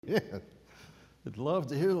Yeah, I'd love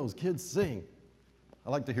to hear those kids sing. I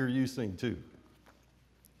like to hear you sing too.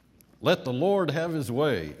 Let the Lord have his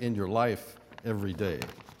way in your life every day.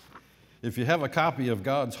 If you have a copy of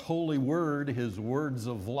God's holy word, his words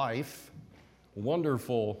of life,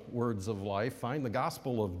 wonderful words of life, find the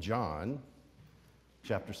Gospel of John,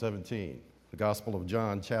 chapter 17. The Gospel of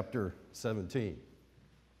John, chapter 17.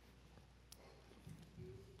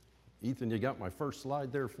 Ethan, you got my first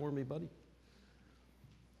slide there for me, buddy?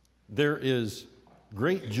 There is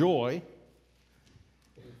great joy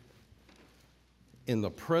in the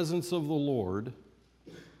presence of the Lord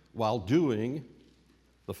while doing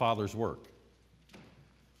the Father's work.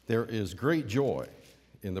 There is great joy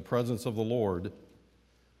in the presence of the Lord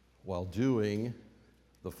while doing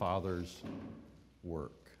the Father's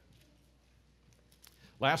work.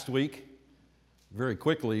 Last week, very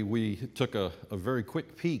quickly, we took a very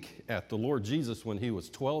quick peek at the Lord Jesus when he was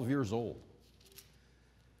 12 years old.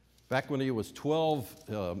 Back when he was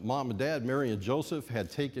 12, Mom and Dad, Mary and Joseph, had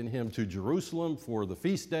taken him to Jerusalem for the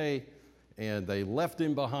feast day, and they left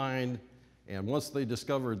him behind. And once they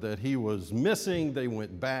discovered that he was missing, they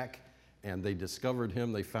went back and they discovered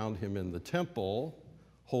him. They found him in the temple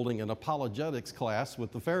holding an apologetics class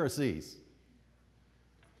with the Pharisees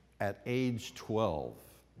at age 12.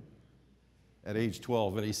 At age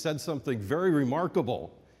 12. And he said something very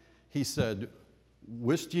remarkable. He said,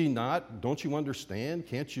 "Wist ye not, don't you understand,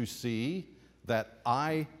 can't you see that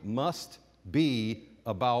I must be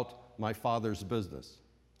about my Father's business?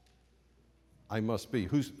 I must be."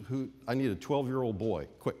 I need a 12-year-old boy,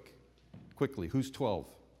 quickly, who's 12?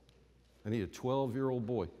 I need a 12-year-old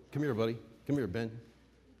boy. Come here, buddy, come here, Ben.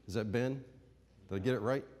 Is that Ben? Did I get it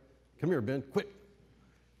right? Come here, Ben, quick.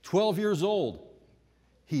 12 years old,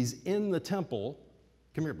 he's in the temple,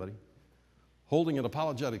 come here, buddy, holding an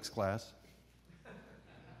apologetics class.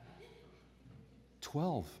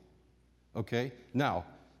 12, okay? Now,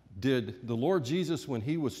 did the Lord Jesus, when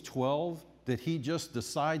he was 12, did he just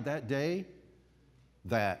decide that day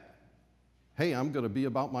that, hey, I'm going to be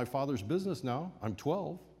about my Father's business now? I'm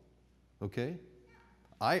 12, okay?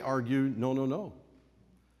 I argue, no.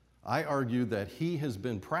 I argue that he has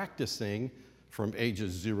been practicing from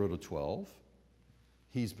ages 0 to 12.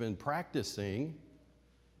 He's been practicing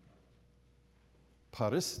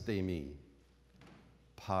paristemi,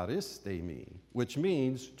 which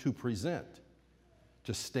means to present,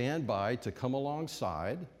 to stand by, to come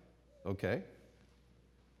alongside, okay?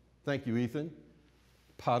 Thank you, Ethan.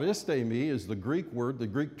 Paristemi is the Greek word, the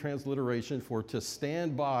Greek transliteration for to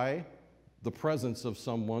stand by the presence of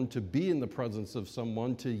someone, to be in the presence of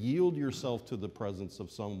someone, to yield yourself to the presence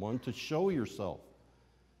of someone, to show yourself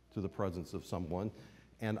to the presence of someone.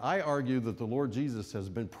 And I argue that the Lord Jesus has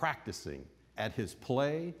been practicing at his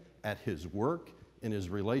play, at his work, in his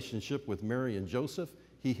relationship with Mary and Joseph.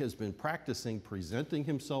 He has been practicing presenting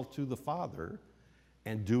himself to the Father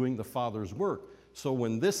and doing the Father's work. So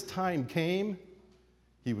when this time came,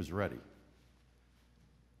 he was ready.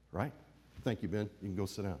 Right? Thank you, Ben. You can go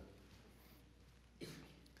sit down.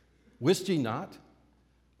 Wist ye not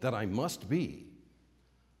that I must be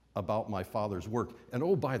about my Father's work? And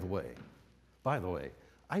oh, by the way,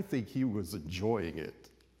 I think he was enjoying it.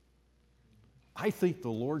 I think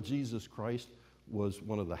the Lord Jesus Christ was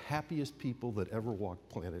one of the happiest people that ever walked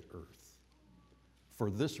planet Earth. For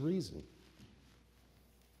this reason,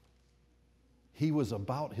 he was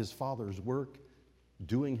about his Father's work,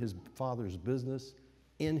 doing his Father's business,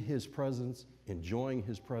 in his presence, enjoying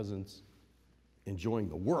his presence, enjoying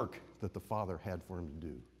the work that the Father had for him to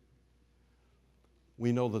do.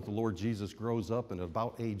 We know that the Lord Jesus grows up, and at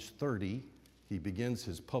about age 30, he begins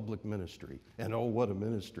his public ministry. And oh, what a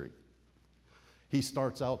ministry. He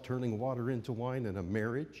starts out turning water into wine in a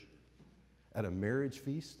marriage, at a marriage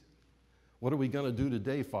feast. What are we going to do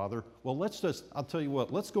today, Father? Well, I'll tell you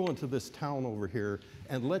what, let's go into this town over here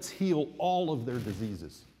and let's heal all of their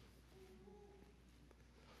diseases.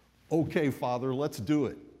 Okay, Father, let's do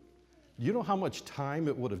it. You know how much time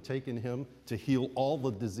it would have taken him to heal all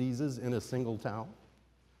the diseases in a single town?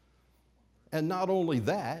 And not only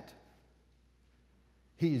that,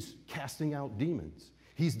 he's casting out demons.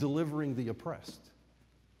 He's delivering the oppressed.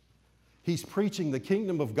 He's preaching the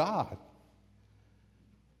kingdom of God.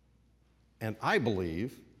 And I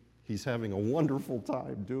believe he's having a wonderful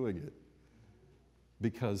time doing it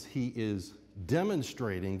because he is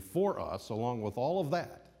demonstrating for us, along with all of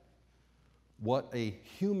that, what a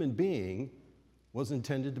human being was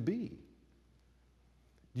intended to be.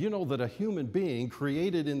 Do you know that a human being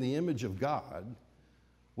created in the image of God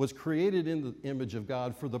was created in the image of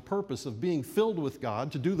God for the purpose of being filled with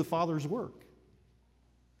God to do the Father's work?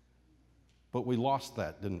 But we lost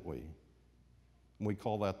that, didn't we? And we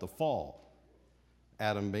call that the fall.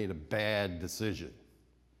 Adam made a bad decision,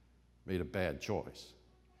 made a bad choice.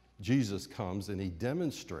 Jesus comes and he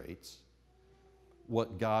demonstrates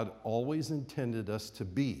what God always intended us to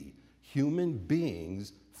be, human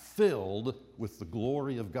beings filled with the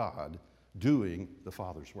glory of God, doing the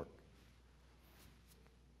Father's work.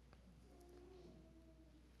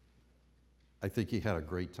 I think he had a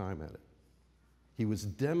great time at it. He was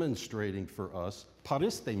demonstrating for us,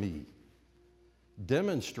 paristemi,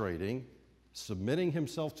 demonstrating, submitting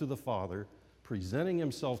himself to the Father, presenting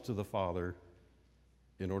himself to the Father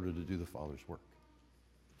in order to do the Father's work.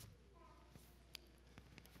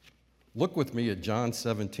 Look with me at John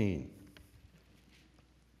 17.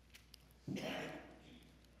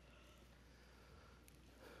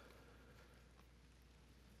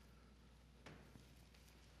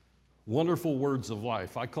 Wonderful words of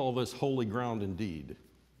life. I call this holy ground indeed.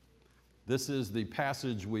 This is the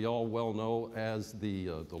passage we all well know as the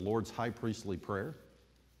Lord's high priestly prayer.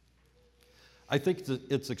 I think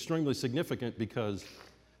it's extremely significant because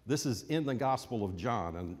this is in the Gospel of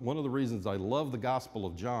John. And one of the reasons I love the Gospel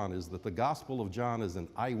of John is that the Gospel of John is an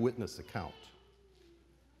eyewitness account.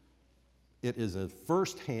 It is a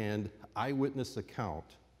firsthand eyewitness account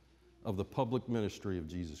of the public ministry of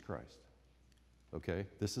Jesus Christ. Okay?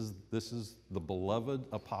 This is the beloved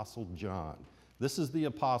Apostle John. This is the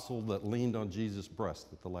apostle that leaned on Jesus' breast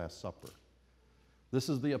at the Last Supper. This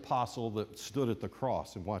is the apostle that stood at the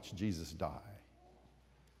cross and watched Jesus die.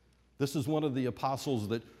 This is one of the apostles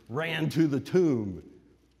that ran to the tomb,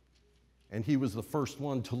 and he was the first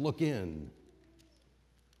one to look in.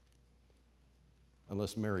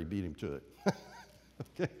 Unless Mary beat him to it.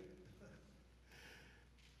 Okay?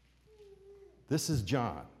 This is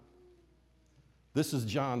John. This is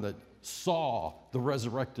John that saw the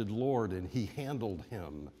resurrected Lord and he handled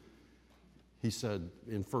him. He said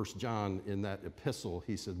in 1 John, in that epistle,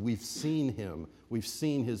 he said, we've seen him. We've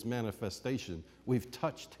seen his manifestation. We've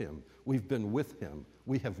touched him. We've been with him.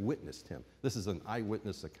 We have witnessed him. This is an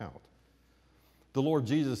eyewitness account. The Lord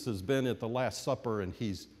Jesus has been at the Last Supper and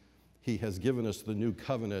he has given us the new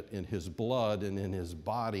covenant in his blood and in his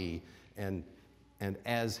body. And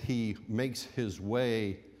as he makes his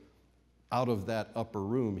way out of that upper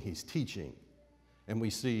room, he's teaching. And we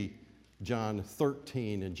see John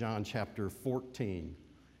 13 and John chapter 14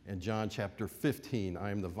 and John chapter 15, I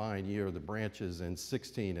am the vine, ye are the branches, and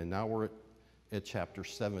 16, and now we're at chapter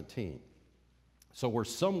 17. So we're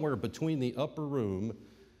somewhere between the upper room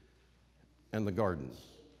and the garden.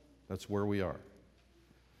 That's where we are.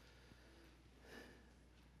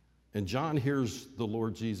 And John hears the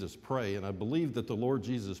Lord Jesus pray, and I believe that the Lord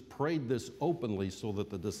Jesus prayed this openly so that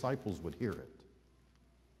the disciples would hear it.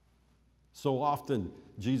 So often,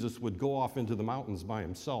 Jesus would go off into the mountains by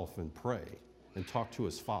himself and pray and talk to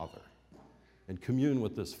his Father and commune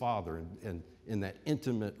with his Father, and in that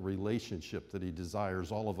intimate relationship that he desires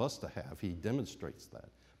all of us to have, he demonstrates that.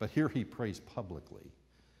 But here he prays publicly.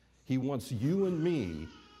 He wants you and me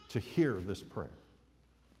to hear this prayer.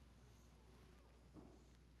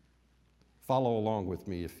 Follow along with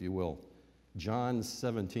me, if you will. John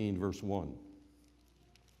 17, verse 1.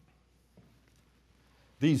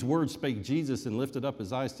 These words spake Jesus and lifted up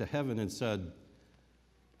his eyes to heaven and said,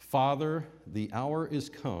 Father, the hour is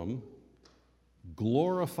come.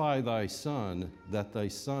 Glorify thy Son, that thy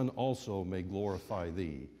Son also may glorify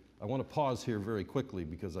thee. I want to pause here very quickly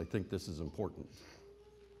because I think this is important.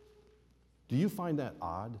 Do you find that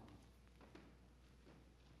odd?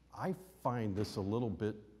 I find this a little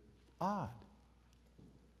bit odd.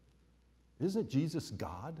 Isn't Jesus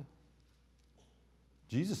God?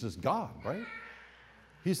 Jesus is God, right?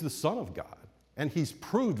 He's the Son of God, and he's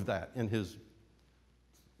proved that in his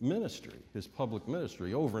ministry, his public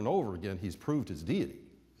ministry. Over and over again, he's proved his deity.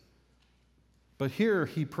 But here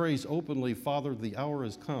he prays openly, Father, the hour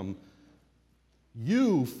has come.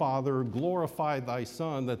 You, Father, glorify thy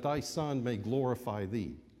Son, that thy Son may glorify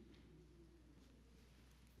thee.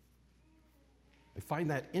 I find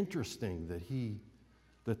that interesting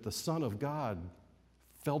that the Son of God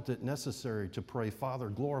felt it necessary to pray, Father,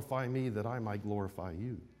 glorify me that I might glorify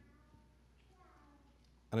you.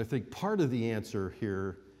 And I think part of the answer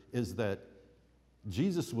here is that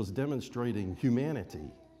Jesus was demonstrating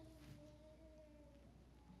humanity.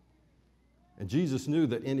 And Jesus knew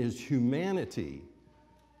that in his humanity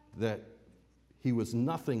that he was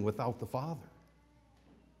nothing without the Father.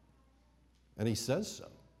 And he says so.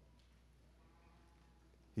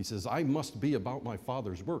 He says, I must be about my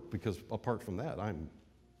Father's work, because apart from that, I'm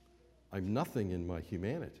nothing in my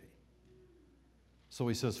humanity. So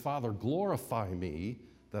he says, Father, glorify me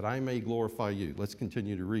that I may glorify you. Let's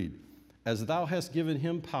continue to read. as thou hast given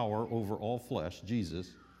him power over all flesh,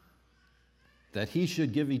 Jesus, that he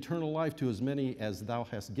should give eternal life to as many as thou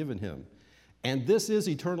hast given him. And this is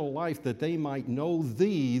eternal life, that they might know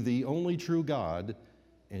thee, the only true God,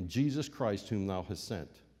 and Jesus Christ, whom thou hast sent.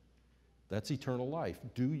 That's eternal life.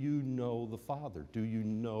 Do you know the Father? Do you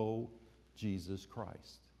know Jesus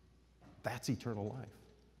Christ? That's eternal life,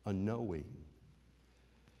 a knowing.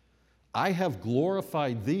 I have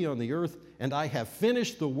glorified thee on the earth, and I have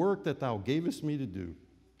finished the work that thou gavest me to do.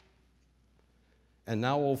 And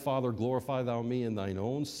now, O Father, glorify thou me in thine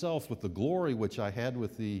own self with the glory which I had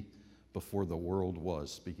with thee before the world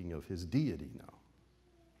was. Speaking of his deity now.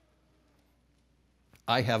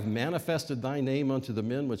 I have manifested thy name unto the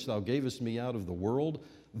men which thou gavest me out of the world.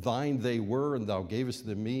 Thine they were, and thou gavest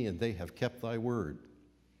them me, and they have kept thy word.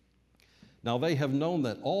 Now they have known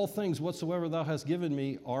that all things whatsoever thou hast given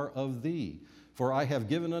me are of thee. For I have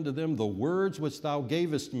given unto them the words which thou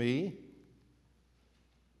gavest me.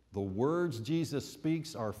 The words Jesus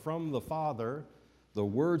speaks are from the Father, the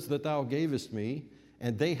words that thou gavest me,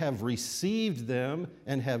 and they have received them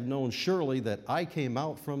and have known surely that I came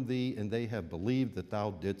out from thee, and they have believed that thou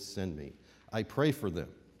didst send me. I pray for them.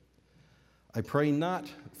 I pray not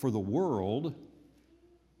for the world,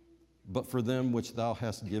 but for them which thou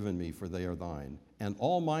hast given me, for they are thine. And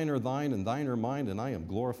all mine are thine, and thine are mine, and I am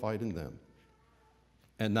glorified in them.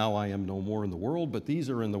 And now I am no more in the world, but these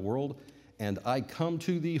are in the world, and I come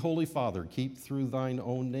to thee, Holy Father. Keep through thine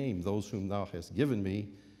own name those whom thou hast given me,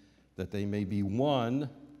 that they may be one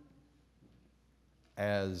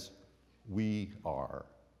as we are.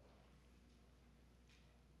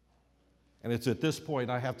 And it's at this point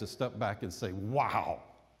I have to step back and say, wow.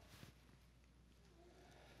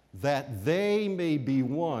 That they may be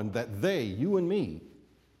one, that they, you and me,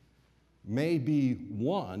 may be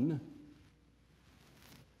one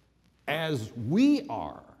as we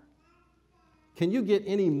are. Can you get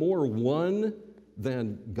any more one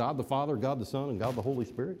than God the Father, God the Son, and God the Holy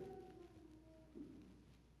Spirit?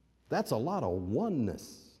 That's a lot of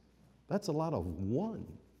oneness. That's a lot of one.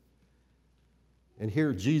 And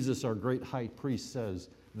here Jesus, our great high priest, says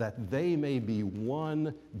that they may be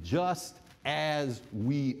one just as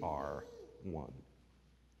we are one.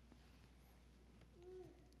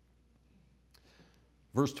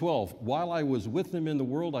 Verse 12, while I was with them in the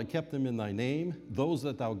world, I kept them in thy name. Those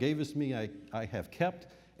that thou gavest me I have kept,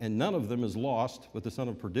 and none of them is lost, but the son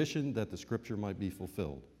of perdition, that the scripture might be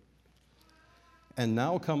fulfilled. And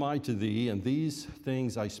now come I to thee, and these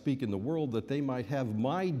things I speak in the world, that they might have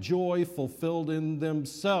my joy fulfilled in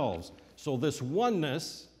themselves. So this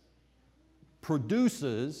oneness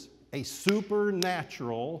produces a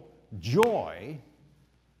supernatural joy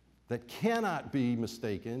that cannot be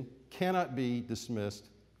mistaken, cannot be dismissed,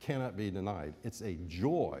 cannot be denied. It's a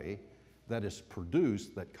joy that is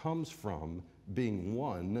produced, that comes from being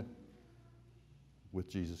one with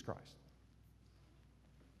Jesus Christ.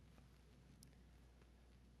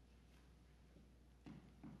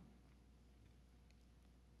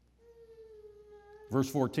 Verse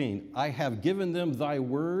 14, I have given them thy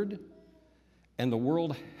word, and the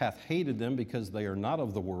world hath hated them, because they are not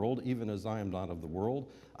of the world, even as I am not of the world.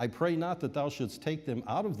 I pray not that thou shouldst take them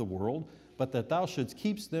out of the world, but that thou shouldst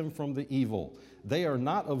keep them from the evil. They are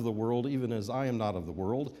not of the world, even as I am not of the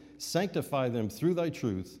world. Sanctify them through thy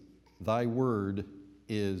truth. Thy word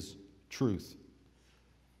is truth.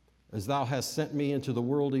 As thou hast sent me into the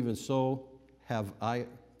world, even so have I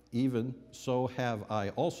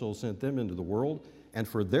also sent them into the world. And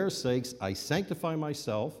for their sakes I sanctify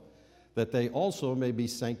myself, that they also may be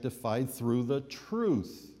sanctified through the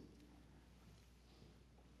truth.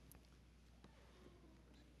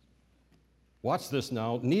 Watch this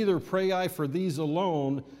now. Neither pray I for these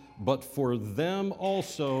alone, but for them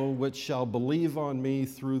also which shall believe on me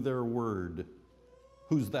through their word.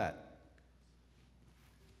 Who's that?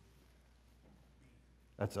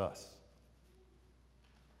 That's us.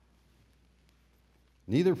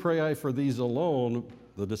 Neither pray I for these alone,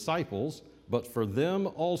 the disciples, but for them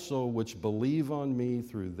also which believe on me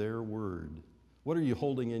through their word. What are you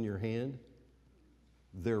holding in your hand?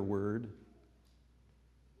 Their word.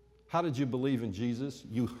 How did you believe in Jesus?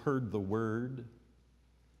 You heard the word.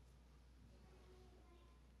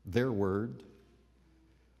 Their word.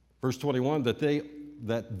 Verse 21,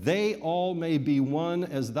 that they all may be one,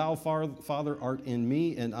 as thou, Father, art in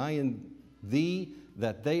me, and I in thee,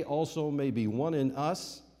 that they also may be one in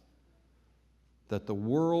us, that the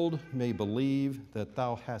world may believe that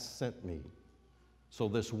thou hast sent me. So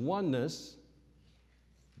this oneness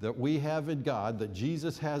that we have in God, that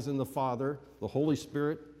Jesus has in the Father, the Holy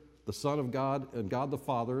Spirit, the Son of God, and God the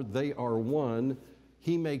Father, they are one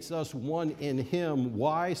He makes us one in him.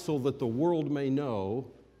 Why? So that the world may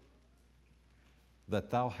know that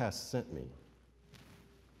thou hast sent me.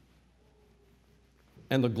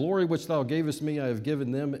 And the glory which thou gavest me I have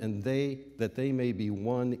given them, and that they may be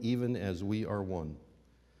one, even as we are one.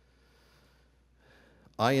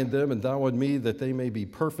 I in them and thou in me, that they may be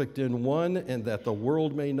perfect in one, and that the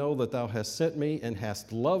world may know that thou hast sent me and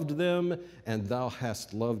hast loved them, and thou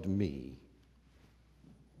hast loved me.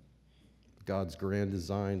 God's grand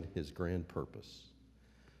design, his grand purpose.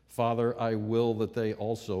 Father, I will that they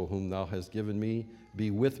also, whom thou hast given me,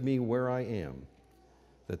 be with me where I am,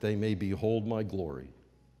 that they may behold my glory,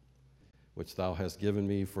 which thou hast given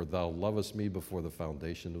me, for thou lovest me before the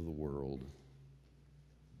foundation of the world.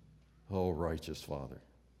 O righteous Father,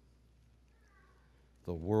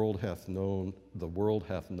 the world hath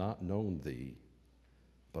not known thee,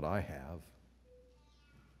 but I have.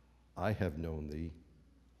 I have known thee,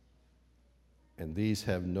 and these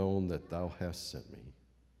have known that thou hast sent me.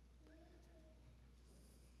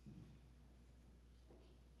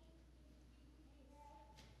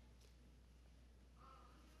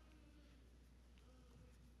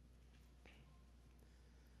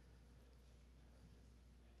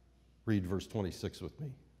 Read verse 26 with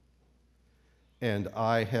me. And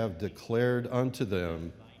I have declared unto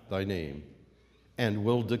them thy name, and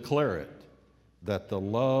will declare it, that the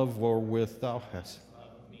love wherewith thou hast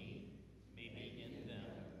loved me may be in them,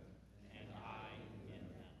 and I in them.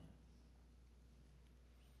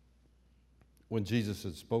 When Jesus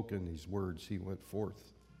had spoken these words, he went forth.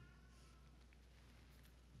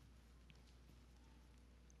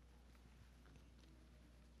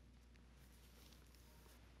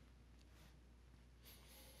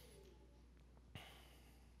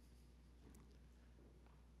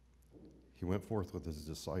 He went forth with his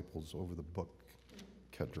disciples over the brook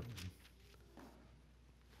Kedron,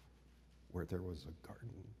 where there was a garden.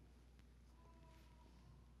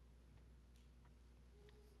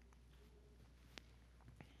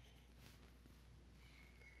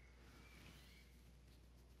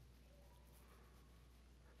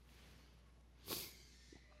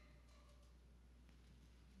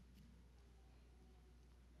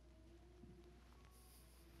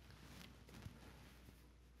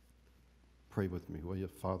 Pray with me, will you,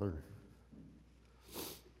 Father?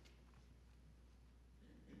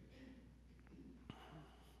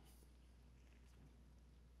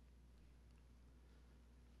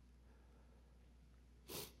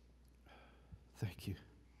 Thank you.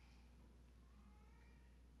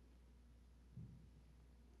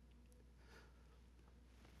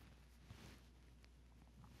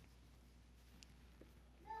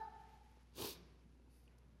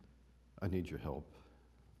 I need your help.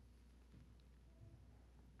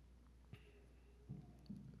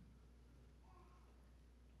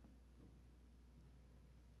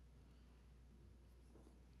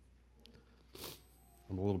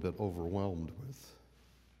 I'm a little bit overwhelmed with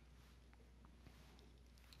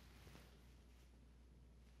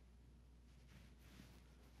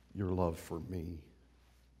your love for me,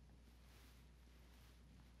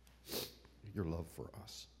 your love for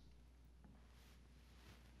us.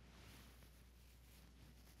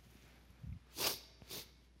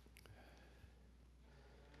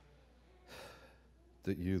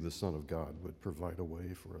 That you, the Son of God, would provide a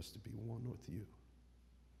way for us to be one with you.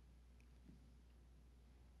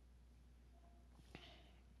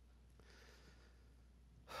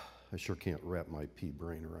 I sure can't wrap my pea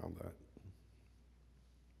brain around that.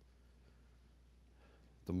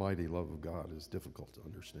 The mighty love of God is difficult to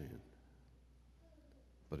understand,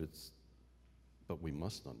 but we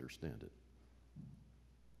must understand it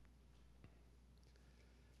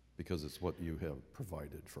because it's what you have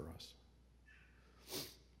provided for us.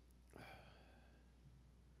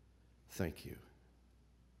 Thank you.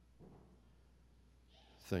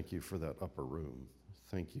 Thank you for that upper room.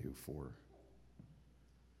 Thank you for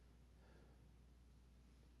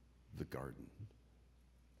the garden.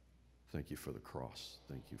 Thank you for the cross.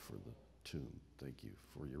 Thank you for the tomb. Thank you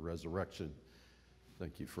for your resurrection.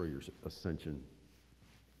 Thank you for your ascension.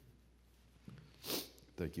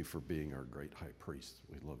 Thank you for being our great high priest.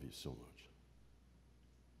 We love you so much.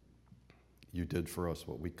 You did for us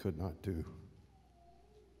what we could not do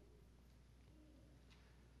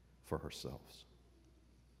for ourselves.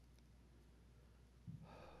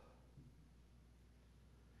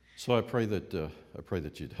 So I pray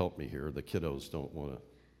that you'd help me here. The kiddos don't want to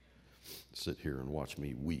sit here and watch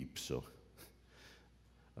me weep, so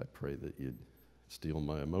I pray that you'd steal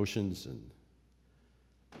my emotions and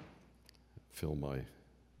fill my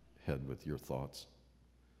head with your thoughts,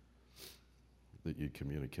 that you'd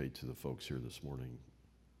communicate to the folks here this morning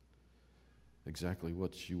exactly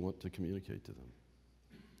what you want to communicate to them,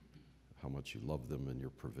 how much you love them and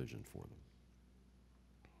your provision for them.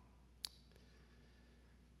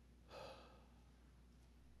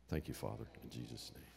 Thank you, Father, in Jesus' name.